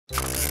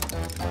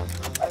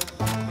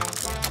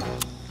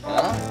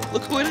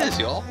Look who it is,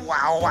 y'all.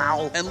 Wow,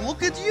 wow. And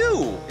look at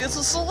you. It's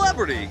a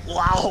celebrity.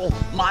 Wow.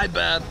 My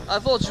bad. I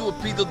thought you were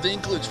Peter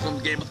Dinklage from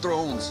Game of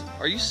Thrones.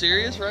 Are you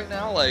serious right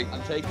now? Like,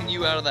 I'm taking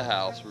you out of the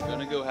house. We're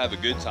gonna go have a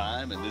good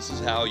time, and this is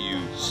how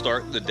you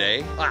start the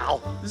day? Wow.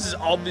 This is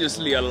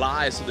obviously a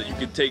lie so that you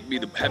can take me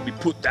to have me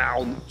put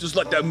down. Just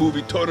like that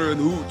movie Turner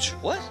and Hooch.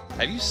 What?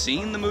 Have you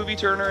seen the movie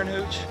Turner and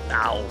Hooch?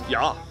 Ow.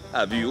 Yeah.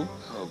 Have you?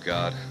 Oh,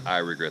 God. I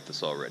regret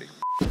this already.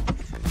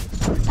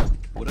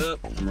 What up?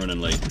 I'm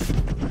running late.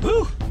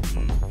 Woo.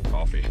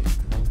 Coffee.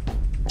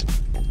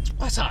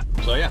 That's hot.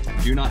 So yeah,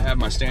 do not have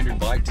my standard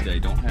bike today,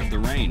 don't have the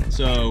rain.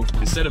 So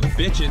instead of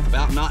bitching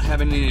about not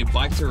having any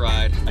bike to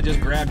ride, I just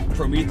grabbed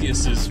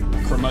Prometheus's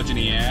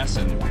curmudgeon-y ass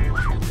and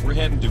we're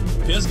heading to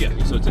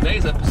Pisgah. So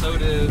today's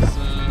episode is,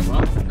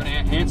 well, we're gonna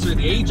answer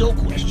the age-old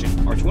question.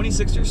 Are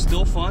 26ers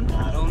still fun?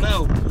 I don't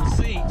know, we'll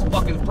see.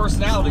 Fucking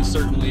personality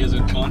certainly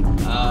isn't fun,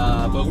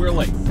 but we're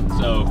late.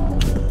 So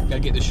gotta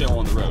get this show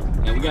on the road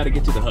and we gotta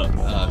get to the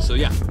hub. So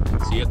yeah,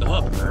 see you at the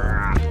hub.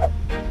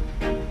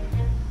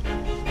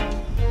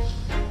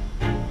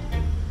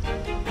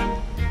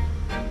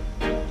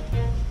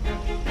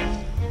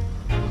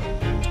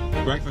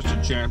 Breakfast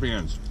of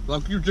champions.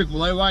 Like you,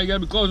 Chick-fil-A, why you gotta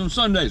be closed on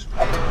Sundays?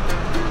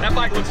 That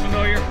bike looks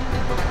familiar.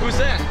 Who's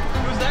that?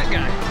 Who's that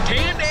guy?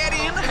 Can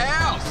Daddy in the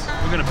house.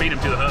 We're gonna beat him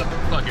to the hub.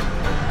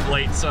 Fucking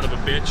late son of a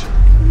bitch.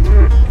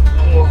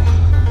 Oh,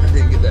 I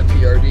didn't get that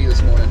PRD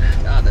this morning.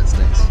 God, that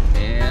stinks.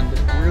 And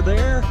we're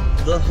there.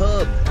 The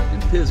hub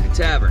in Pisgah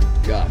Tavern.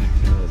 God,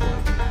 that was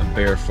like a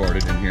bear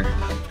farted in here.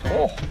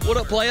 Oh, what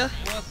up, playa?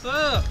 What's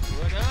up?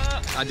 What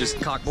up? I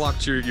just cock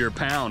blocked your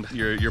pound,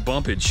 your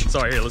bumpage.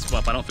 Sorry, here, let's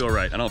bump. I don't feel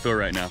right. I don't feel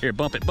right now. Here,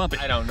 bump it, bump it.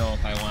 I don't know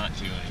if I want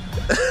to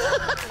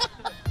anymore.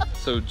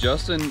 So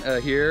Justin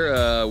here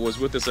was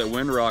with us at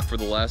Windrock for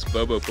the last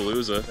BOBO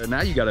Palooza. And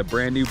now you got a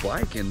brand new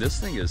bike and this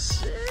thing is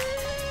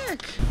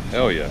sick.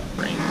 Hell yeah.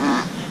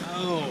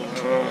 Oh.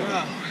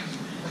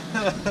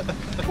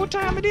 What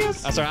time it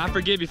is? I'm sorry, I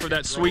forgive you for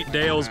that Sweet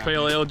Dale's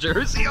Pale Ale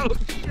jersey. Oh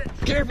shit.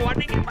 Careful, I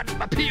didn't get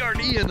my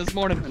PRD in this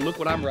morning. And look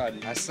what I'm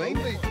riding. I see.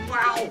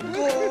 Wow,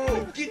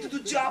 go! Get to the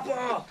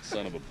chopper!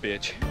 Son of a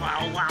bitch.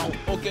 Wow, wow.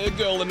 Okay,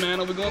 girly man,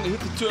 are we going to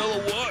hit the trail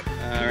or what?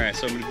 All right,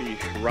 so I'm gonna be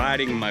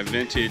riding my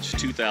vintage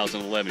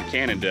 2011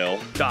 Cannondale.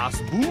 Das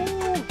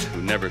Boot,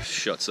 who never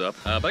shuts up.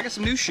 But I got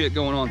some new shit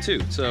going on too.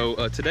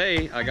 So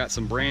today, I got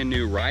some brand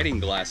new riding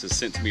glasses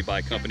sent to me by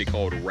a company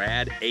called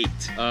Rad 8.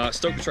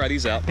 Stoked to try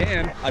these out.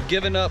 And I've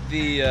given up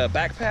the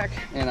backpack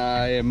and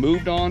I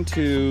moved on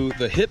to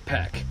the hip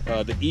pack.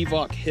 The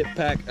Evoc hip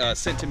pack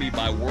sent to me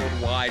by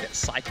Worldwide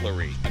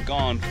Cyclery. I've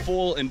gone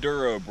full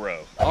enduro, bro.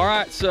 All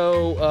right,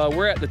 so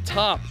we're at the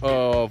top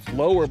of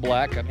Lower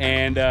Black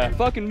and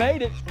fucking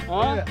made it,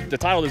 huh? Yeah. The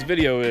title of this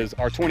video is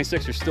Are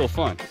 26ers Still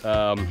Fun?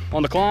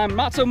 On the climb,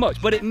 not so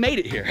much, but it made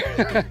it here.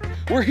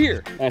 We're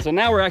here. And so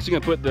now we're actually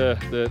gonna put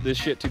this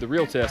shit to the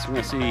real test. We're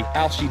gonna see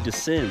how she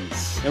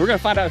descends. And we're gonna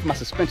find out if my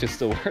suspension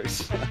still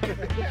works.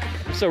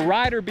 So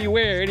rider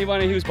beware,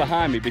 anybody who's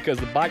behind me, because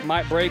the bike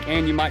might break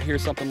and you might hear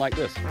something like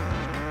this.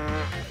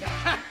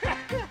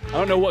 I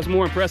don't know what's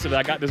more impressive, that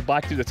I got this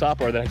bike to the top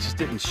or that I just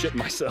didn't shit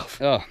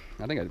myself. Oh,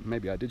 I think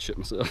maybe I did shit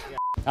myself.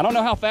 I don't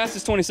know how fast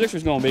this 26er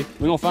is gonna be.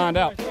 We're gonna find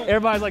out.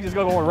 Everybody's like just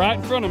going right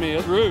in front of me.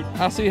 It's rude.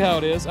 I see how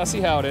it is. I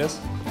see how it is.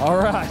 All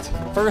right,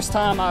 first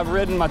time I've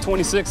ridden my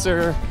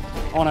 26er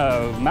on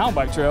a mountain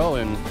bike trail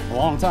in a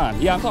long time.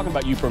 Yeah, I'm talking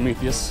about you,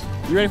 Prometheus.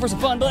 You ready for some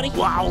fun, buddy?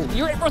 Wow.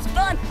 You ready for some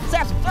fun? Let's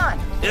have some fun.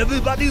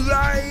 Everybody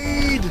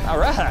ride! All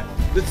right.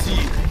 Let's see.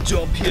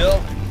 Jump here.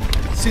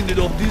 Send it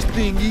off this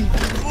thingy.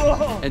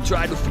 Whoa. And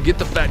try to forget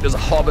the fact there's a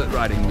hobbit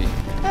riding me.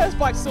 Yeah, this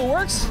bike still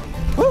works.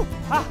 Woo.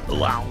 Ah.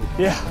 Wow.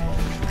 Yeah,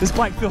 this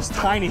bike feels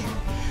tiny.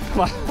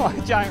 My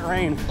giant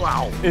rein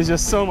is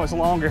just so much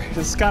longer.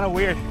 It's kind of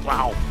weird.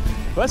 Wow.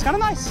 But it's kind of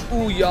nice.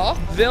 Oh yeah.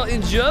 Well,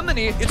 in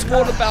Germany, it's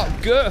more about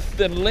girth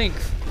than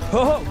length.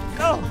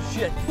 Oh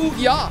shit. Oh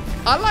yeah.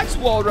 I like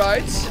wall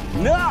rides.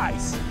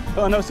 Nice.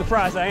 Well, no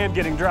surprise, I am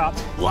getting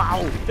dropped.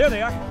 Wow. There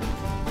they are.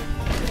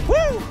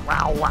 Woo.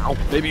 Wow, wow.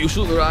 Maybe you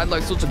should ride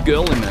like such a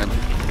girly, man.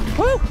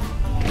 Woo.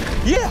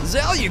 Yeah.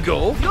 There you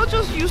go. You're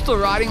just used to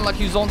riding like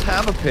you don't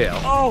have a pair.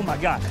 Oh my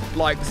God.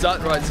 Like that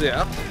right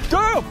there.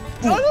 Go.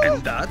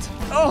 And that.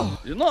 Oh.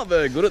 You're not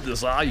very good at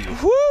this, are you?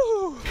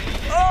 Woo.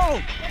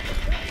 Oh.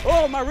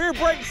 Oh, my rear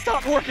brake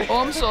stopped working. Oh,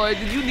 I'm sorry.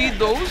 Did you need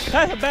those?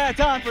 That's a bad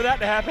time for that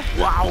to happen.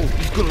 Wow.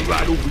 He's gonna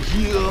ride over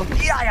here.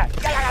 Yeah.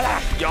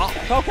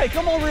 Okay,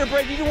 come on, rear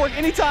brake. You can work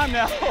anytime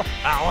now. Ow,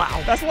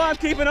 ow. That's why I'm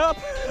keeping up.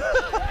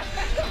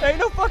 Ain't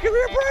no fucking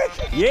rear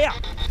brake. Yeah.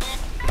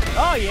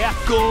 Oh, yeah.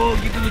 Go,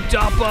 get to the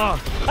chopper.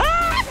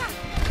 Ah!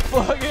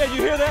 Well, yeah,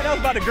 you hear that? That was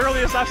about the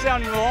girliest I've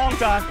sounded in a long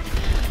time.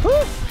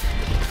 Whew.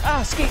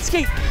 Ah,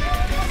 skeet.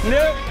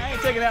 Nope, I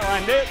ain't taking that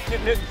line. Nope.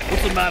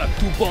 What's the matter?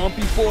 Too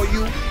bumpy for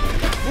you?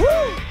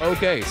 Woo!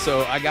 Okay,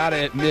 so I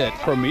gotta admit,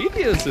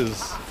 Prometheus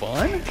is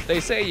fun?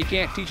 They say you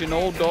can't teach an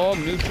old dog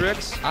new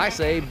tricks. I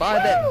say buy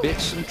that bitch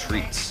some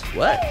treats.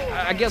 What?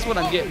 I guess what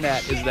I'm getting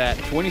at is that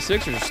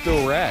 26ers are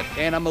still rad,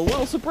 and I'm a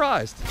little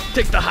surprised.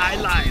 Take the high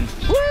line.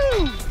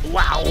 Woo!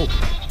 Wow.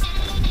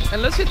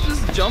 And let's hit this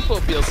jump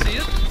up, you'll see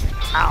it.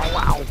 Ow,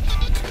 wow.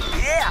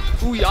 Yeah!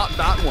 Ooh, yeah,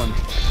 that one.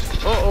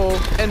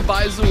 Uh-oh. And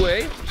by the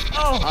way,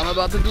 I'm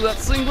about to do that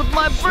thing with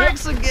my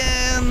brakes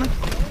again.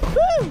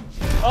 Woo!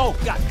 Oh,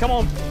 God,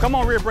 come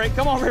on, rear brake,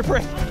 come on, rear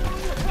brake.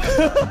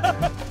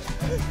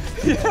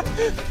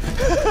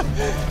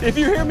 If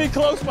you hear me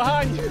close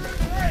behind you,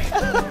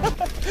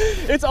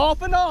 it's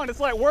off and on. It's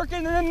like working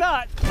and then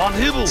not. On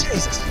Hibble.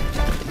 Jesus.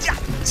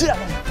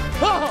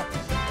 Oh.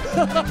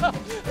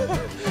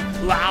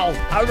 Wow,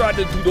 I ride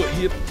to do the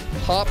hip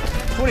hop.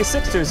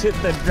 26ers hit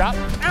the drop.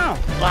 Ow.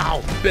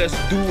 Wow, best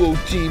duo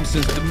team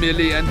since the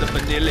Millie and the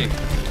Vanilli.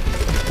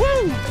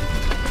 Woo!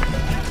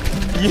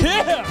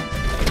 Yeah!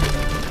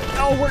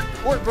 Oh,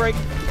 work brake.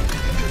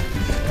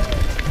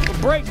 The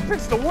brake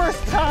picks the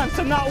worst times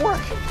to not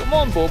work. Come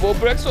on, Bobo,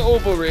 brakes are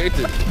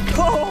overrated.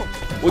 Oh!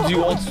 What, do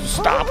you want to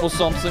stop or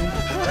something?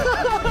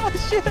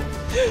 Shit.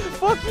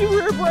 Fuck you,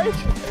 rear brake.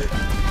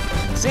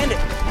 Send it.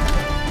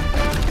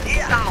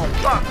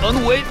 Ow.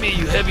 Unweight me,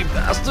 you heavy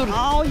bastard.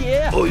 Oh,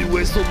 yeah. Oh, you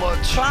weigh so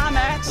much.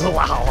 Climax.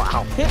 Wow,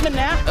 wow. Hit me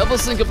now. Ever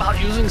think about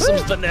using some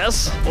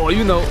finesse? Or,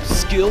 you know,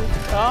 skill?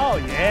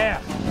 Oh,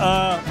 yeah.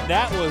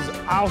 That was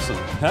awesome.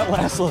 That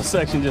last little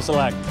section just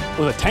like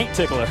was a tank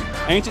tickler.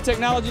 Ancient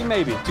technology,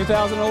 maybe.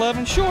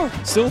 2011, sure.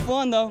 Still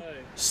fun, though.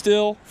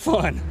 Still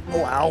fun.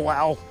 Wow,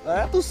 wow. I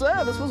have to say,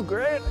 this was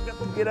great. I got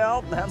to get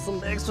out and have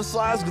some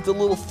exercise, get a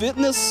little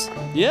fitness.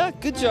 Yeah,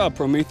 good job,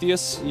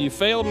 Prometheus. You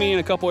failed me in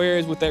a couple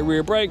areas with that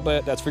rear brake,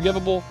 but that's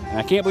forgivable. And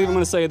I can't believe I'm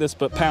gonna say this,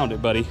 but pound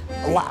it, buddy.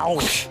 Wow.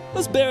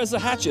 Let's bear as a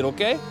hatchet,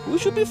 okay? We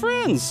should be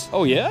friends.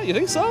 Oh yeah, you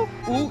think so?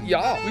 Ooh,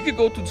 yeah. We could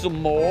go to the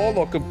mall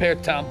or compare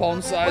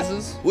tampon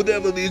sizes.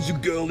 Whatever these you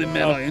girly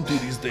men are into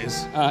these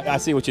days. I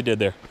see what you did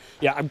there.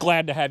 Yeah, I'm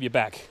glad to have you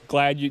back.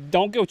 Glad you,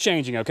 don't go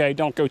changing, okay?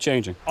 Don't go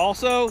changing.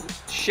 Also,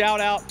 shout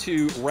out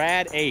to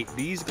Rad 8.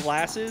 These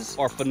glasses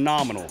are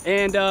phenomenal.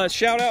 And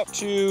shout out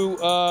to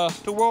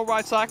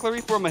Worldwide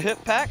Cyclery for my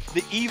hip pack, the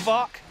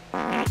Evoc.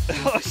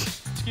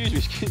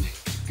 excuse me.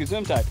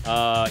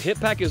 Gesundheit. Hip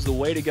pack is the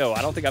way to go.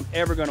 I don't think I'm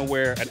ever gonna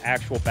wear an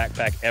actual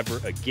backpack ever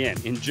again,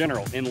 in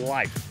general, in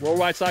life.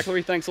 Worldwide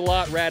Cyclery, thanks a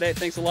lot. Rad 8,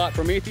 thanks a lot.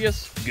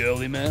 Prometheus,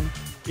 Girly man.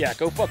 yeah,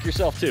 go fuck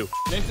yourself too.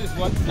 This is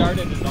what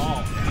started it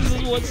all. This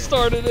is what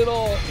started it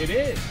all. It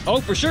is. Oh,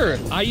 for sure.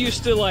 I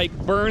used to like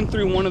burn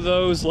through one of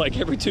those like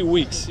every 2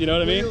 weeks. You know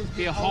what I mean?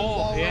 Be a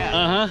hole,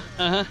 yeah.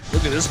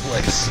 Look at this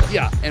place.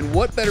 Yeah, and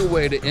what better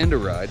way to end a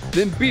ride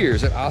than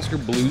beers at Oscar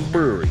Blues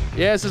Brewery?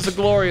 Yes, it's a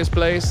glorious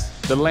place.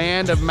 The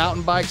land of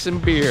mountain bikes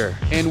and beer.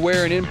 And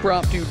where an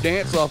impromptu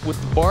dance-off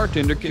with the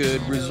bartender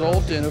could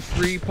result in a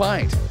free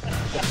pint.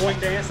 The point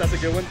dance, that's a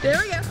good one. There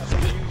we go.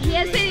 He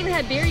hasn't even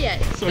had beer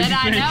yet,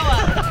 that I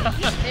know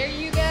of. There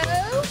you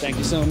go. Thank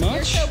you so much.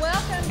 You're so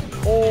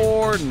welcome.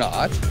 Or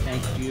not.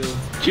 Thank you.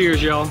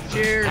 Cheers, y'all.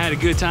 Cheers. I had a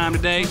good time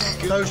today.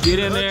 Get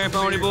in there,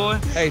 pony boy.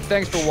 Hey,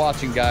 thanks for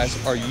watching,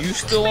 guys. Are you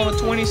still on a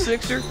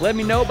 26er? Let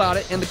me know about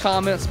it in the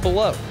comments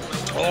below.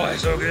 Oh,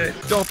 it's so good.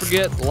 Don't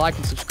forget, like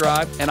and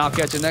subscribe, and I'll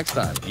catch you next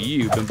time.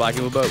 You've been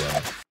biking with BOBO.